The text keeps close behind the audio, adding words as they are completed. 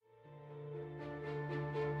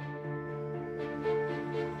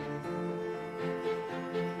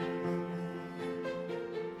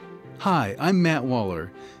Hi, I'm Matt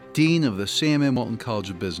Waller, Dean of the Sam M. Walton College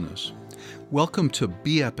of Business. Welcome to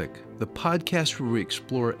Be Epic, the podcast where we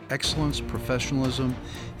explore excellence, professionalism,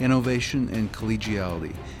 innovation, and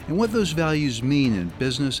collegiality, and what those values mean in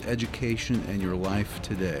business, education, and your life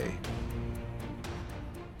today.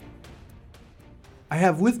 I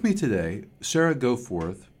have with me today Sarah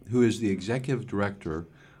Goforth, who is the Executive Director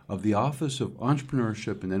of the Office of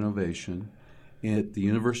Entrepreneurship and Innovation at the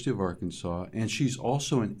University of Arkansas, and she's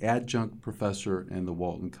also an adjunct professor in the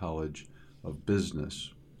Walton College of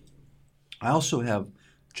Business. I also have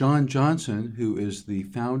John Johnson, who is the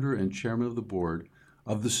founder and chairman of the board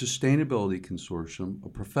of the Sustainability Consortium, a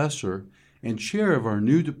professor and chair of our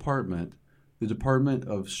new department, the Department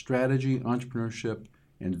of Strategy, Entrepreneurship,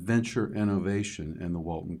 and Venture Innovation in the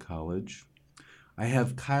Walton College. I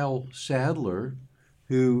have Kyle Sadler,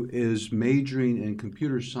 who is majoring in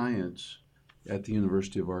computer science at the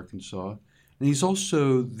University of Arkansas, and he's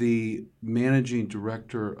also the managing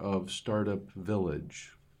director of Startup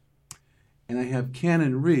Village. And I have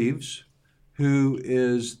Cannon Reeves, who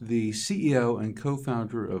is the CEO and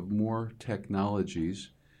co-founder of More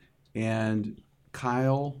Technologies. And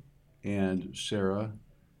Kyle and Sarah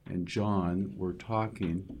and John were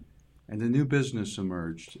talking, and a new business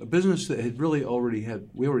emerged. A business that had really already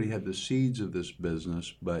had the seeds of this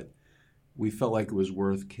business, but we felt like it was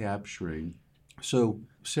worth capturing. So,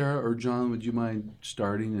 Sarah or John, would you mind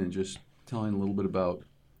starting and just telling a little bit about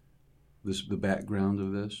the background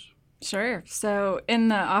of this? Sure. So in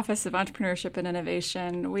the Office of Entrepreneurship and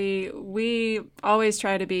Innovation, we always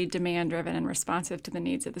try to be demand-driven and responsive to the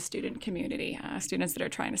needs of the student community. Students that are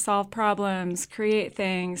trying to solve problems, create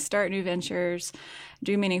things, start new ventures,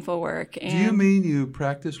 do meaningful work. And do you mean you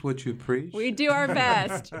practice what you preach? We do our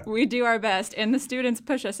best. We do our best. And the students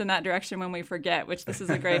push us in that direction when we forget, which this is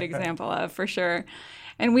a great example of, for sure.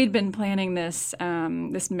 And we'd been planning this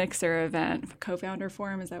mixer event, co-founder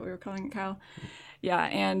forum, is that what we were calling it, Kyle? Yeah,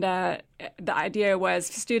 and the idea was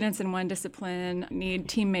students in one discipline need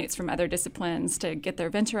teammates from other disciplines to get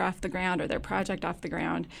their venture off the ground or their project off the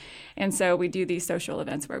ground. And so we do these social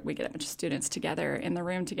events where we get a bunch of students together in the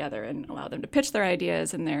room together and allow them to pitch their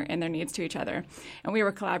ideas and their needs to each other. And we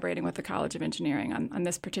were collaborating with the College of Engineering on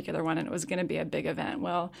this particular one, and it was going to be a big event.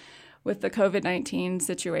 Well, with the COVID-19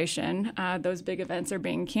 situation, those big events are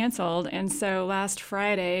being canceled. And so last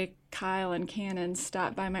Friday, Kyle and Cannon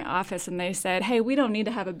stopped by my office and they said, hey, we don't need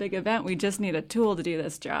to have a big event. We just need a tool to do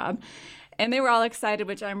this job. And they were all excited,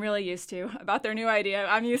 which I'm really used to, about their new idea.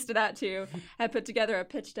 I'm used to that too. I put together a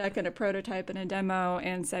pitch deck and a prototype and a demo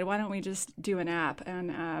and said, why don't we just do an app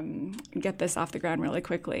and get this off the ground really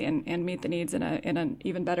quickly and meet the needs in an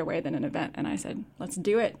even better way than an event. And I said, let's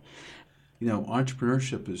do it. You know,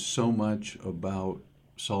 entrepreneurship is so much about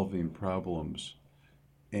solving problems.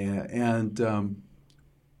 And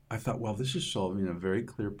I thought, well, this is solving a very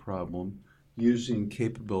clear problem using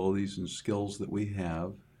capabilities and skills that we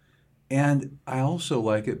have. And I also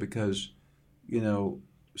like it because, you know,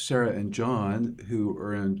 Sarah and John, who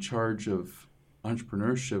are in charge of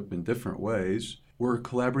entrepreneurship in different ways, we're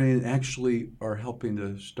collaborating and actually are helping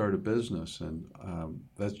to start a business. And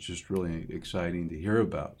that's just really exciting to hear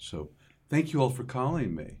about. So thank you all for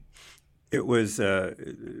calling me. It was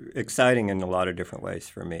exciting in a lot of different ways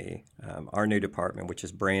for me. Our new department, which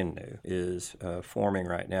is brand new, is forming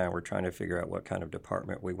right now. We're trying to figure out what kind of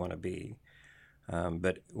department we want to be.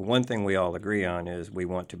 But one thing we all agree on is we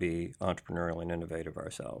want to be entrepreneurial and innovative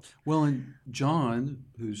ourselves. Well, and John,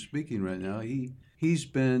 who's speaking right now, he's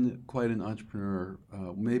been quite an entrepreneur,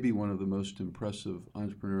 maybe one of the most impressive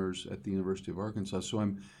entrepreneurs at the University of Arkansas.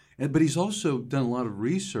 But he's also done a lot of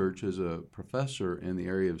research as a professor in the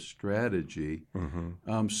area of strategy.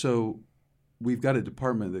 Mm-hmm. So we've got a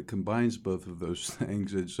department that combines both of those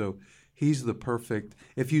things. And so he's the perfect.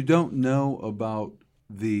 If you don't know about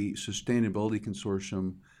the Sustainability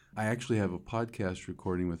Consortium, I actually have a podcast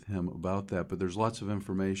recording with him about that. But there's lots of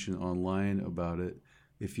information online about it.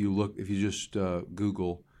 If you just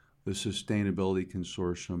Google the Sustainability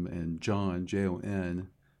Consortium and John, Jon,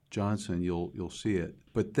 Johnson, you'll see it.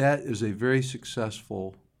 But that is a very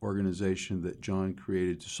successful organization that John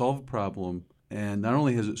created to solve a problem. And not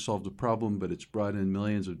only has it solved a problem, but it's brought in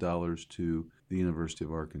millions of dollars to the University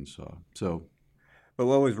of Arkansas. But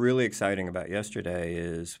what was really exciting about yesterday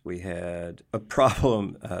is we had a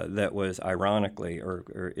problem that was ironically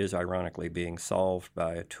or is ironically being solved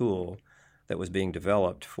by a tool that was being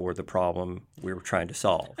developed for the problem we were trying to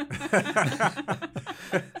solve. So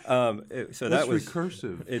that was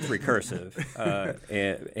recursive. It's recursive.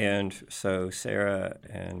 And so Sarah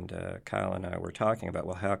and Kyle and I were talking about,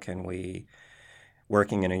 well, how can we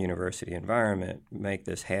working in a university environment, make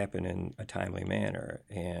this happen in a timely manner.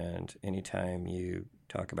 And anytime you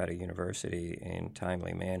talk about a university in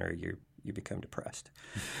timely manner, you become depressed.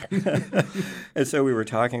 And so we were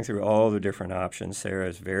talking through all the different options. Sarah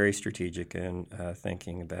is very strategic in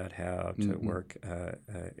thinking about how to work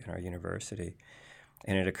in our university.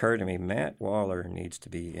 And it occurred to me, Matt Waller needs to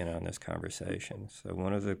be in on this conversation. So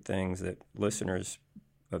one of the things that listeners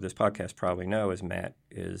of this podcast probably know is Matt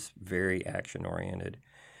is very action-oriented.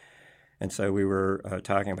 And so we were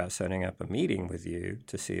talking about setting up a meeting with you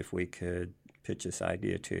to see if we could pitch this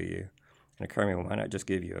idea to you. And it occurred to me, why not just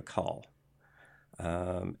give you a call?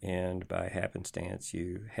 And by happenstance,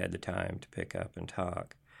 you had the time to pick up and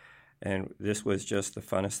talk. And this was just the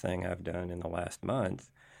funnest thing I've done in the last month.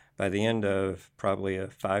 By the end of probably a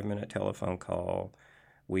 5-minute telephone call,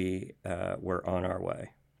 we were on our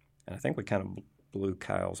way. And I think we kind of blew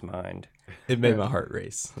Kyle's mind. It made my heart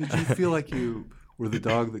race. Did you feel like you were the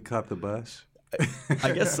dog that caught the bus?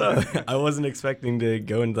 I guess so. I wasn't expecting to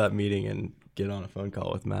go into that meeting and get on a phone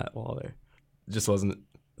call with Matt Waller. It just wasn't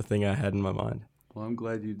the thing I had in my mind. Well, I'm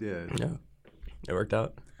glad you did. Yeah, it worked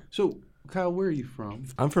out. So, Kyle, where are you from?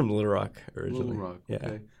 I'm from Little Rock originally. Little Rock, yeah.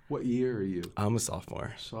 Okay. What year are you? I'm a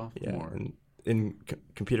sophomore. Sophomore. Yeah, in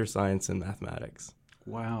computer science and mathematics.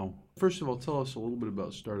 Wow. First of all, tell us a little bit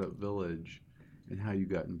about Startup Village and how you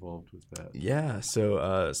got involved with that. Yeah,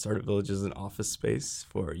 so Startup Village is an office space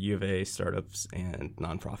for U of A startups and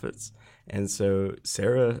nonprofits. And so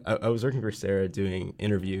Sarah, I was working for Sarah doing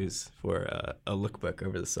interviews for a lookbook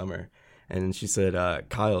over the summer. And she said,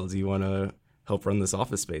 Kyle, do you want to help run this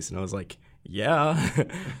office space? And I was like, yeah,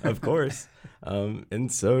 of course.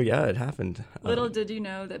 And so, yeah, it happened. Little did you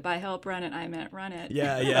know that by help run it, I meant run it.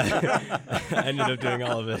 Yeah. I ended up doing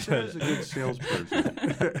all of it. That was a good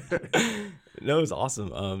salesperson. No, it was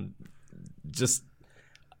awesome.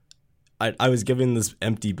 I was given this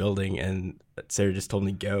empty building, and Sarah just told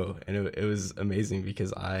me go. And it was amazing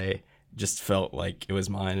because I just felt like it was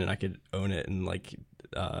mine and I could own it and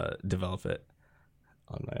develop it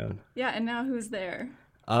on my own. Yeah, and now who's there?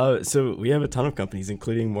 So we have a ton of companies,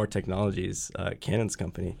 including More Technologies, Cannon's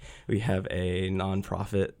company. We have a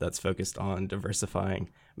nonprofit that's focused on diversifying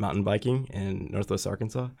mountain biking in Northwest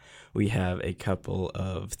Arkansas. We have a couple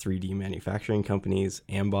of 3D manufacturing companies,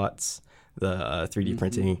 Ambots, the 3D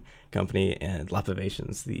printing company, and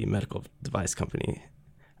Lapivations, the medical device company.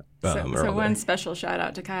 So one special shout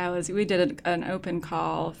out to Kyle is we did an open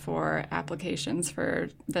call for applications for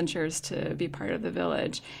ventures to be part of the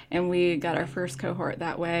village, and we got our first cohort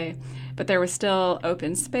that way. But there was still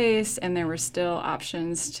open space, and there were still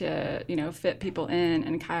options to fit people in.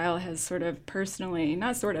 And Kyle has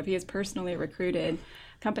he has personally recruited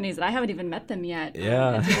companies that I haven't even met them yet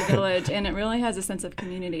into the village, and it really has a sense of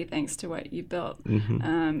community thanks to what you built.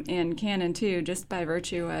 And Cannon too, just by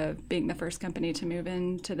virtue of being the first company to move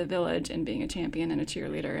into the village and being a champion and a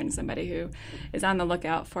cheerleader and somebody who is on the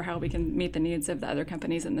lookout for how we can meet the needs of the other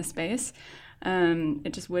companies in the space.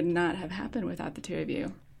 It just would not have happened without the two of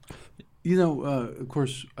you. Of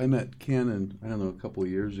course, I met Cannon, I don't know, a couple of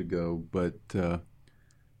years ago, but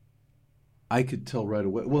I could tell right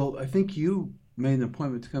away. Well, I think you made an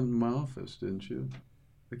appointment to come to my office, didn't you?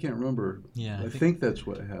 I can't remember. Yeah. I think that's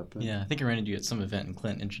what happened. Yeah, I think I ran into you at some event and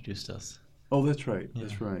Clint introduced us. Oh, that's right. Yeah.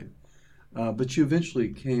 That's right. But you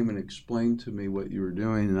eventually came and explained to me what you were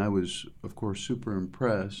doing, and I was, of course, super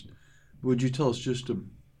impressed. Would you tell us just a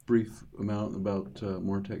brief amount about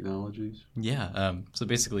More Technologies? Yeah. So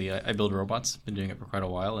basically, I build robots. Been doing it for quite a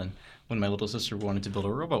while, and when my little sister wanted to build a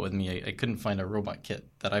robot with me, I couldn't find a robot kit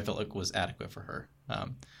that I felt like was adequate for her.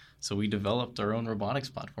 So we developed our own robotics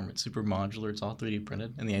platform. It's super modular. It's all 3D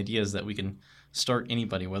printed. And the idea is that we can start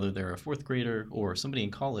anybody, whether they're a fourth grader or somebody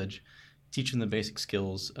in college, teach them the basic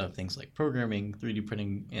skills of things like programming, 3D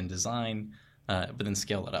printing, and design, but then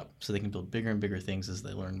scale it up so they can build bigger and bigger things as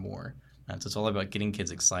they learn more. So it's all about getting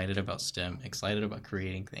kids excited about STEM, excited about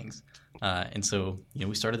creating things. And so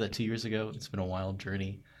we started that 2 years ago. It's been a wild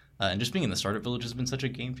journey. And just being in the Startup Village has been such a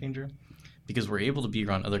game changer, because we're able to be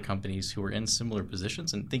around other companies who are in similar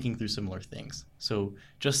positions and thinking through similar things. So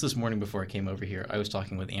just this morning before I came over here, I was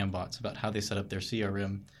talking with Ambots about how they set up their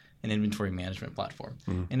CRM and inventory management platform.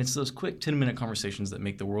 And it's those quick 10-minute conversations that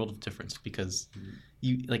make the world of difference, because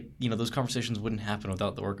those conversations wouldn't happen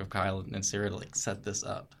without the work of Kyle and Sarah to set this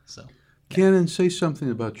up. So Cannon, say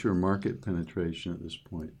something about your market penetration at this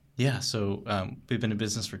point. Yeah, so we've been in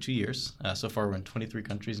business for 2 years. So far, we're in 23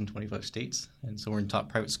 countries and 25 states. And so we're in top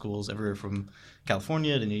private schools everywhere from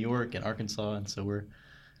California to New York and Arkansas. And so we're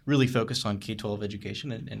really focused on K-12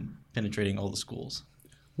 education and penetrating all the schools.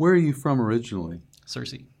 Where are you from originally?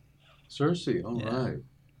 Searcy. Searcy, all right.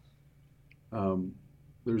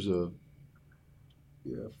 there's a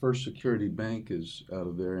First Security Bank is out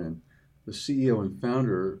of there, and the CEO and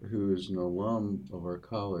founder, who is an alum of our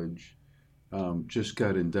college, just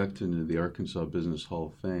got inducted into the Arkansas Business Hall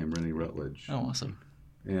of Fame, Rennie Rutledge. Oh, awesome.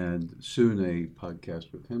 And soon a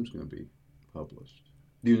podcast with him is going to be published.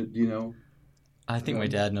 Do you know? I think my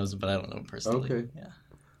dad knows him, but I don't know him personally. Okay. Yeah.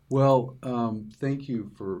 Well, thank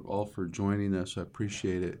you for joining us. I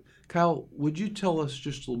appreciate it. Kyle, would you tell us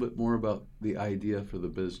just a little bit more about the idea for the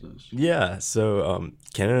business? Yeah, so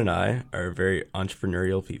Kenan and I are very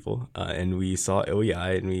entrepreneurial people, and we saw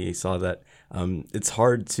OEI, and we saw that it's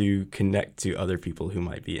hard to connect to other people who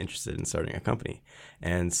might be interested in starting a company.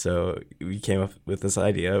 And so we came up with this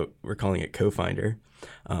idea. We're calling it Co-Finder.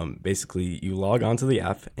 Basically, you log onto the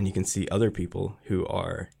app and you can see other people who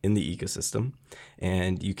are in the ecosystem,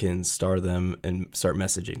 and you can star them and start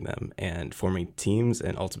messaging them and forming teams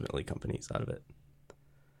and ultimately companies out of it.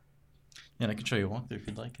 Yeah, and I can show you a walkthrough if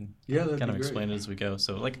you'd like, and that'd kind of be explain great. it as we go.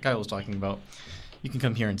 So like Kyle was talking about, you can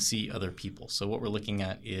come here and see other people. So what we're looking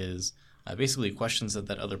at is basically questions that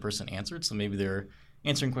other person answered. So maybe they're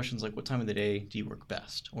answering questions like, what time of the day do you work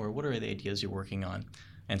best? Or what are the ideas you're working on?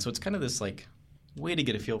 And so it's kind of this like way to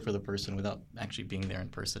get a feel for the person without actually being there in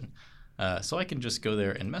person. So I can just go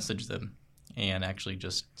there and message them and actually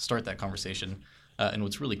just start that conversation. And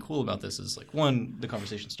what's really cool about this is, like, one, the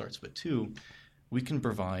conversation starts, but two, we can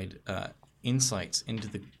provide insights into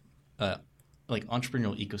the like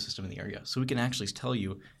entrepreneurial ecosystem in the area. So we can actually tell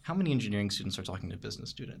you how many engineering students are talking to business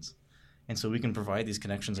students. And so we can provide these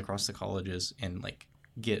connections across the colleges and like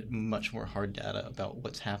get much more hard data about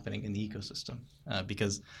what's happening in the ecosystem.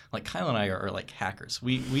 Because like Kyle and I are like hackers.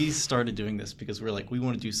 We started doing this because we're like, we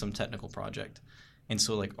want to do some technical project. And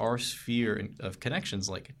so like our sphere of connections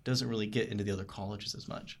like doesn't really get into the other colleges as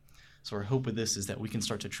much. So our hope with this is that we can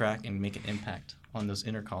start to track and make an impact on those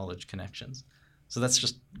inter-college connections. So that's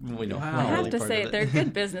just, we know. Wow. I have really to part say, of it. they're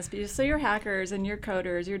good business people. So you're hackers and you're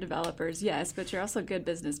coders, you're developers, yes, but you're also good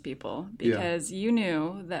business people because you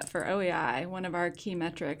knew that for OEI, one of our key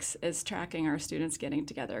metrics is tracking our students getting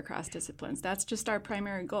together across disciplines. That's just our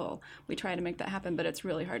primary goal. We try to make that happen, but it's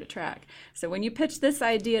really hard to track. So when you pitched this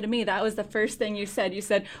idea to me, that was the first thing you said. You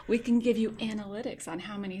said, we can give you analytics on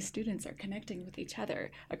how many students are connecting with each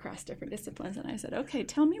other across different disciplines. And I said, okay,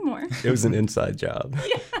 tell me more. It was an inside job.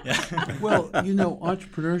 Well,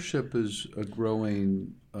 entrepreneurship is a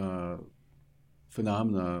growing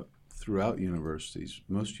phenomena throughout universities.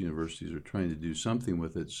 Most universities are trying to do something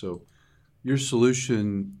with it. So your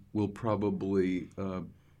solution will probably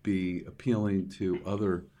be appealing to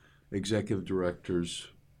other executive directors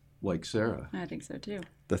like Sarah. I think so too.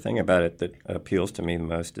 The thing about it that appeals to me the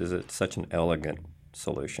most is it's such an elegant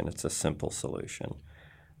solution. It's a simple solution.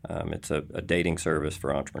 It's a dating service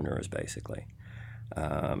for entrepreneurs, basically.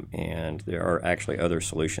 And there are actually other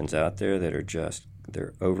solutions out there that are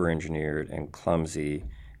they're over-engineered and clumsy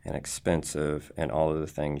and expensive and all of the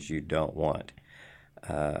things you don't want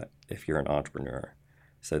if you're an entrepreneur.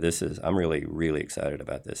 So I'm really, really excited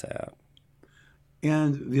about this app.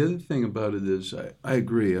 And the other thing about it is, I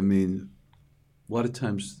agree. I mean, a lot of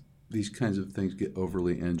times these kinds of things get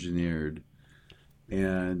overly engineered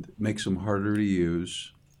and makes them harder to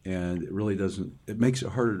use. And it makes it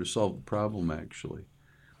harder to solve the problem, actually.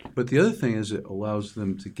 But the other thing is it allows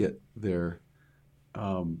them to get their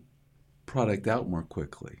product out more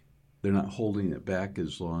quickly. They're not holding it back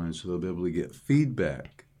as long, so they'll be able to get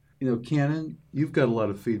feedback. Kenan, you've got a lot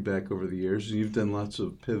of feedback over the years, and you've done lots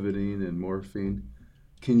of pivoting and morphing.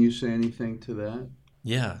 Can you say anything to that?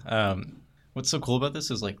 Yeah. What's so cool about this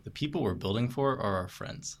is like the people we're building for are our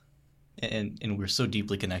friends. And we're so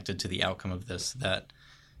deeply connected to the outcome of this that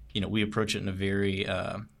we approach it in a very,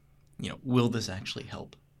 will this actually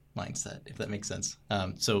help mindset, if that makes sense.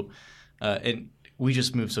 And we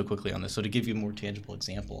just moved so quickly on this. So to give you a more tangible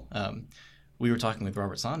example, we were talking with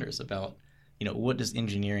Robert Saunders about, what does the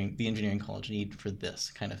engineering college need for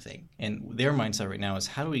this kind of thing? And their mindset right now is,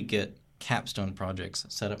 how do we get capstone projects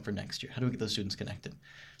set up for next year? How do we get those students connected?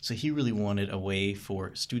 So he really wanted a way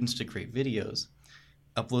for students to create videos,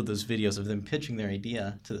 upload those videos of them pitching their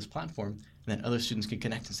idea to this platform, and then other students can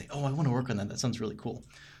connect and say, oh, I want to work on that. That sounds really cool.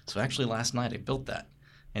 So actually last night I built that.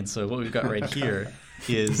 And so what we've got right here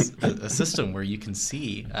is a system where you can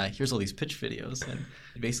see, here's all these pitch videos. And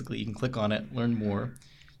basically you can click on it, learn more.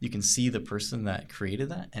 You can see the person that created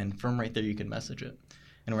that. And from right there, you can message it.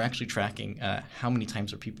 And we're actually tracking how many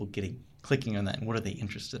times are people clicking on that and what are they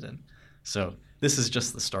interested in. So this is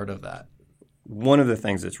just the start of that. One of the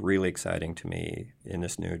things that's really exciting to me in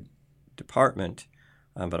this new department,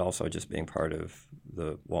 but also just being part of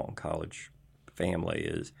the Walton College family,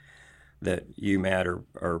 is that you, Matt,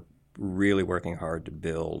 are really working hard to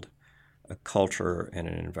build a culture and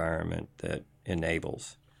an environment that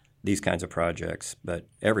enables these kinds of projects, but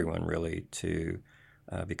everyone really to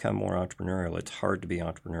become more entrepreneurial. It's hard to be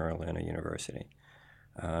entrepreneurial in a university.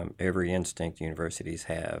 Every instinct universities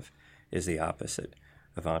have is the opposite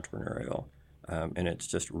of entrepreneurial. And it's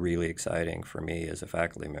just really exciting for me as a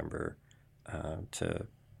faculty member to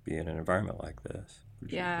be in an environment like this.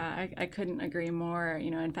 Yeah, I couldn't agree more.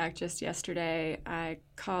 In fact, just yesterday, I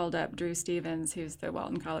called up Drew Stevens, who's the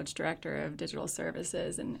Walton College Director of Digital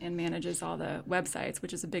Services and manages all the websites,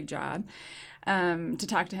 which is a big job, to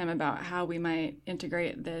talk to him about how we might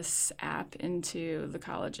integrate this app into the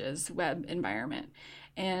college's web environment.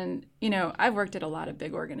 And, I've worked at a lot of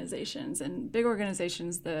big organizations, and big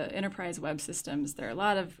organizations, the enterprise web systems, there are a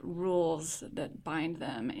lot of rules that bind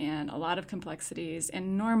them and a lot of complexities.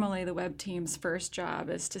 And normally the web team's first job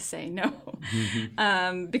is to say no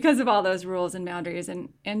because of all those rules and boundaries.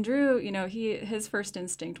 And Drew, his first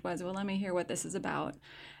instinct was, well, let me hear what this is about.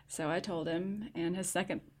 So I told him, and his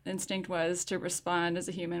second instinct was to respond as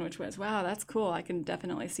a human, which was, wow, that's cool. I can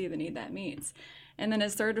definitely see the need that meets. And then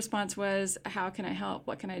his third response was, how can I help?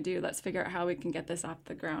 What can I do? Let's figure out how we can get this off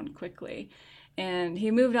the ground quickly. And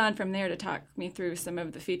he moved on from there to talk me through some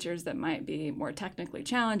of the features that might be more technically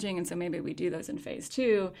challenging. And so maybe we do those in phase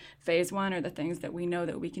 2. Phase 1 are the things that we know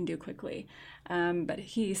that we can do quickly. But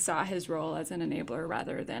he saw his role as an enabler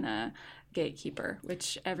rather than a gatekeeper,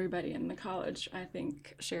 which everybody in the college, I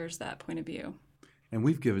think, shares that point of view. And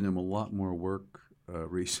we've given him a lot more work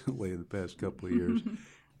recently in the past couple of years.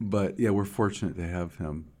 But, yeah, we're fortunate to have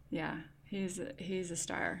him. Yeah, he's a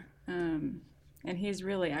star. And he's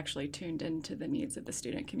really actually tuned into the needs of the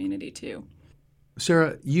student community, too.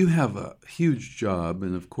 Sarah, you have a huge job.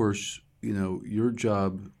 And, of course, your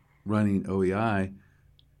job running OEI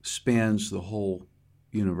spans the whole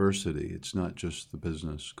university. It's not just the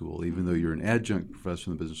business school. Even though you're an adjunct professor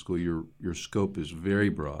in the business school, your scope is very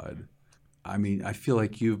broad. I mean, I feel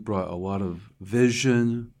like you've brought a lot of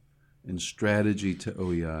vision and strategy to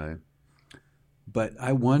OEI. But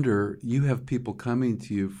I wonder, you have people coming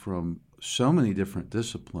to you from so many different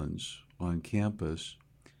disciplines on campus.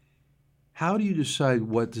 How do you decide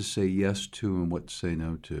what to say yes to and what to say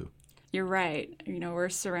no to? You're right. We're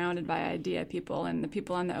surrounded by idea people, and the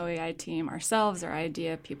people on the OEI team ourselves are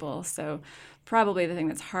idea people. So probably the thing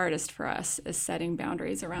that's hardest for us is setting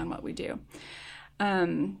boundaries around what we do.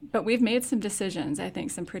 But we've made some decisions, I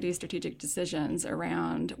think some pretty strategic decisions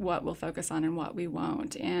around what we'll focus on and what we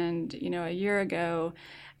won't. And, a year ago,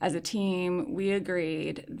 as a team, we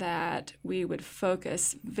agreed that we would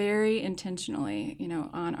focus very intentionally,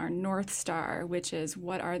 on our North Star, which is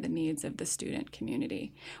what are the needs of the student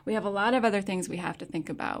community. We have a lot of other things we have to think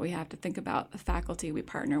about. We have to think about the faculty we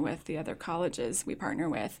partner with, the other colleges we partner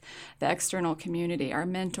with, the external community, our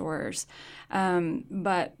mentors.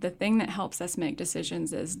 But the thing that helps us make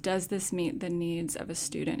decisions is, does this meet the needs of a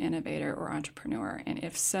student innovator or entrepreneur? And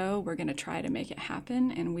if so, we're going to try to make it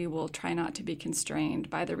happen, and we will try not to be constrained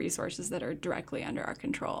by the resources that are directly under our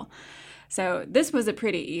control. So this was a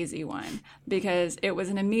pretty easy one because it was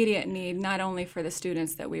an immediate need not only for the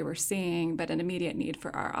students that we were seeing, but an immediate need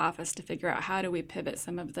for our office to figure out how do we pivot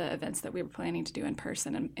some of the events that we were planning to do in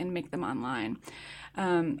person and make them online.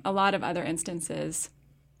 A lot of other instances,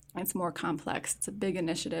 it's more complex. It's a big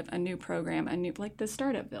initiative, a new program, like the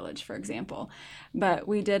Startup Village, for example. But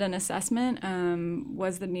we did an assessment.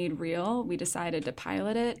 Was the need real? We decided to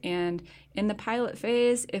pilot it. And in the pilot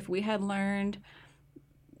phase, if we had learned,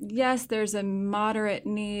 yes, there's a moderate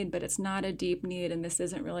need, but it's not a deep need, and this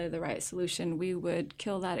isn't really the right solution, we would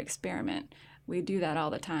kill that experiment. We do that all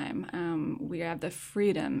the time. We have the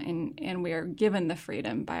freedom, and we are given the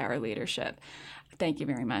freedom by our leadership. Thank you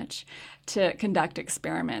very much, to conduct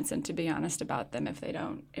experiments and to be honest about them if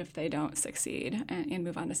they don't succeed, and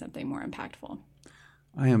move on to something more impactful.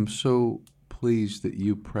 I am so pleased that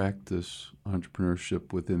you practice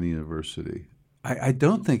entrepreneurship within the university. I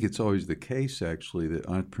don't think it's always the case, actually, that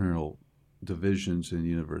entrepreneurial divisions in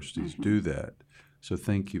universities do that. So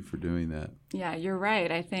thank you for doing that. Yeah, you're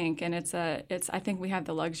right, I think. And I think we have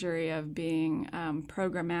the luxury of being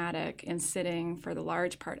programmatic and sitting for the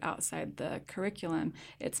large part outside the curriculum.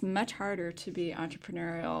 It's much harder to be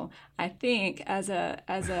entrepreneurial, I think, as an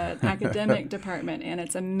academic department. And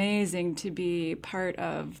it's amazing to be part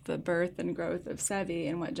of the birth and growth of SEVI,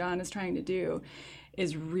 and what John is trying to do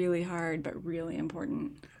is really hard but really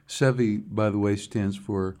important. SEVI, by the way, stands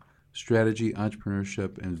for Strategy,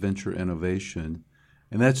 Entrepreneurship, and Venture Innovation.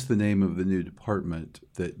 And that's the name of the new department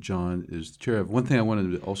that John is the chair of. One thing I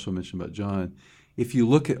wanted to also mention about John, if you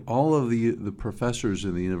look at all of the professors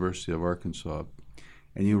in the University of Arkansas,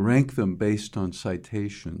 and you rank them based on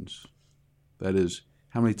citations. That is,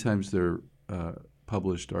 how many times their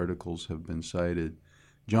published articles have been cited.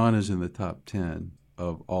 John is in the top 10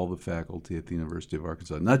 of all the faculty at the University of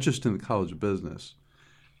Arkansas, not just in the College of Business.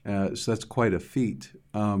 So that's quite a feat.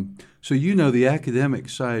 So you know the academic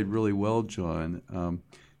side really well, John.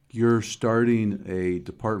 You're starting a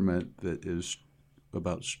department that is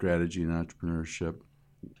about strategy and entrepreneurship.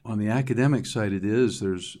 On the academic side, it's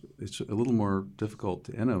a little more difficult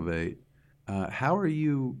to innovate. How are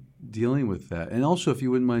you dealing with that? And also, if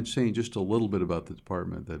you wouldn't mind saying just a little bit about the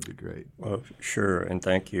department, that'd be great. Well, sure, and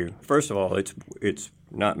thank you. First of all, it's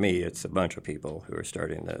not me; it's a bunch of people who are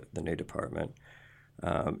starting the new department.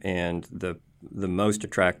 And the most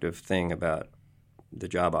attractive thing about the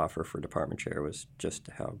job offer for department chair was just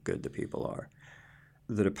how good the people are.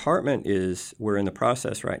 The department we're in the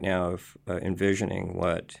process right now of envisioning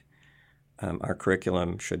what our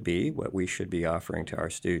curriculum should be, what we should be offering to our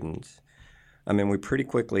students. I mean, we pretty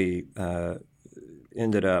quickly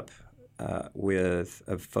ended up with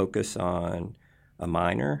a focus on a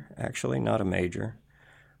minor, actually, not a major,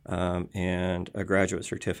 and a graduate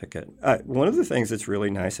certificate. One of the things that's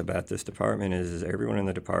really nice about this department is everyone in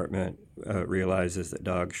the department realizes that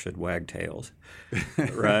dogs should wag tails,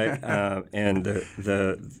 right? And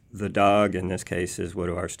the dog in this case is what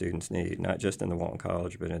do our students need, not just in the Walton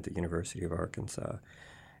College, but at the University of Arkansas.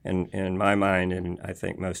 And in my mind, and I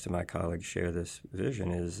think most of my colleagues share this vision,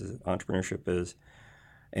 is entrepreneurship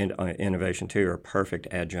and innovation too are perfect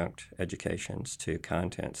adjunct educations to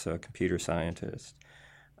content. So a computer scientist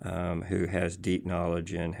who has deep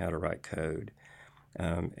knowledge in how to write code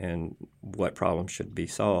and what problems should be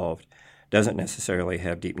solved doesn't necessarily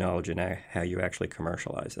have deep knowledge in how you actually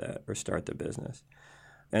commercialize that or start the business.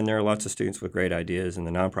 And there are lots of students with great ideas in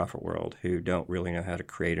the nonprofit world who don't really know how to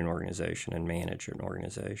create an organization and manage an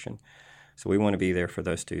organization. So we want to be there for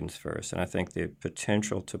those students first. And I think the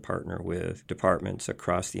potential to partner with departments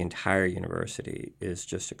across the entire university is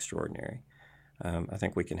just extraordinary. I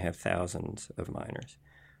think we can have thousands of minors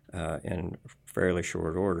in fairly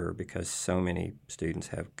short order because so many students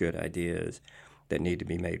have good ideas that need to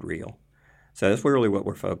be made real. So that's really what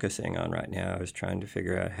we're focusing on right now is trying to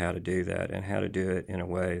figure out how to do that and how to do it in a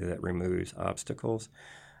way that removes obstacles.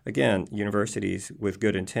 Again, universities with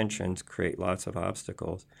good intentions create lots of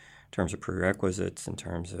obstacles in terms of prerequisites, in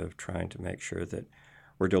terms of trying to make sure that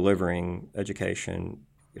we're delivering education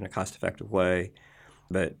in a cost-effective way,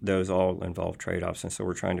 but those all involve trade-offs, and so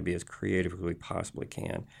we're trying to be as creative as we possibly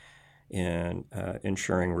can in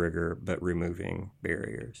ensuring rigor but removing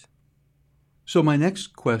barriers. So my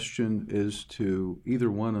next question is to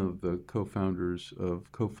either one of the co-founders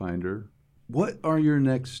of CoFinder. What are your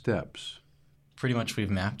next steps? Pretty much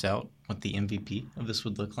we've mapped out what the MVP of this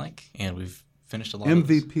would look like, and we've finished a lot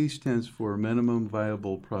MVP stands for Minimum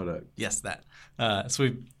Viable Product. Yes, that. So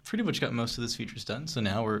we've pretty much got most of those features done, so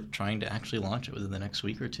now we're trying to actually launch it within the next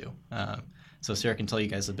week or two. So Sarah can tell you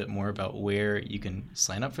guys a bit more about where you can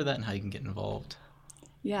sign up for that and how you can get involved.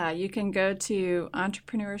 Yeah, you can go to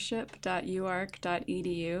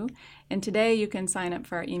entrepreneurship.uark.edu, and today you can sign up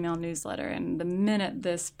for our email newsletter, and the minute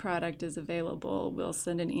this product is available, we'll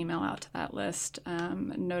send an email out to that list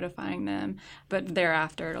notifying them, but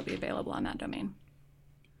thereafter it'll be available on that domain.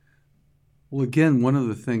 Well, again, one of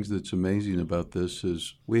the things that's amazing about this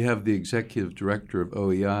is we have the executive director of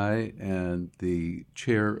OEI and the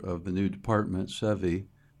chair of the new department, Sevi,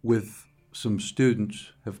 with some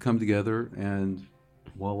students have come together and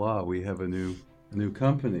voila, we have a new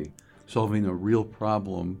company solving a real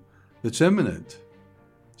problem that's imminent.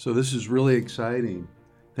 So this is really exciting.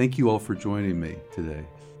 Thank you all for joining me today.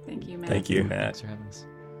 Thank you, Matt. Thank you, Matt. Thanks for having us.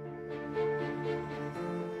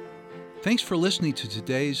 Thanks for listening to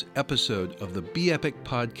today's episode of the Be Epic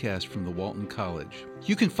podcast from the Walton College.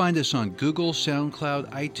 You can find us on Google,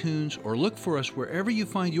 SoundCloud, iTunes, or look for us wherever you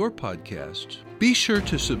find your podcasts. Be sure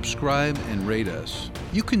to subscribe and rate us.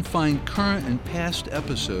 You can find current and past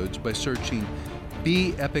episodes by searching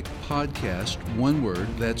Be Epic Podcast, one word,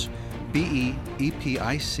 that's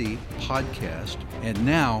BEEPIC podcast, and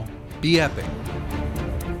now Be Epic.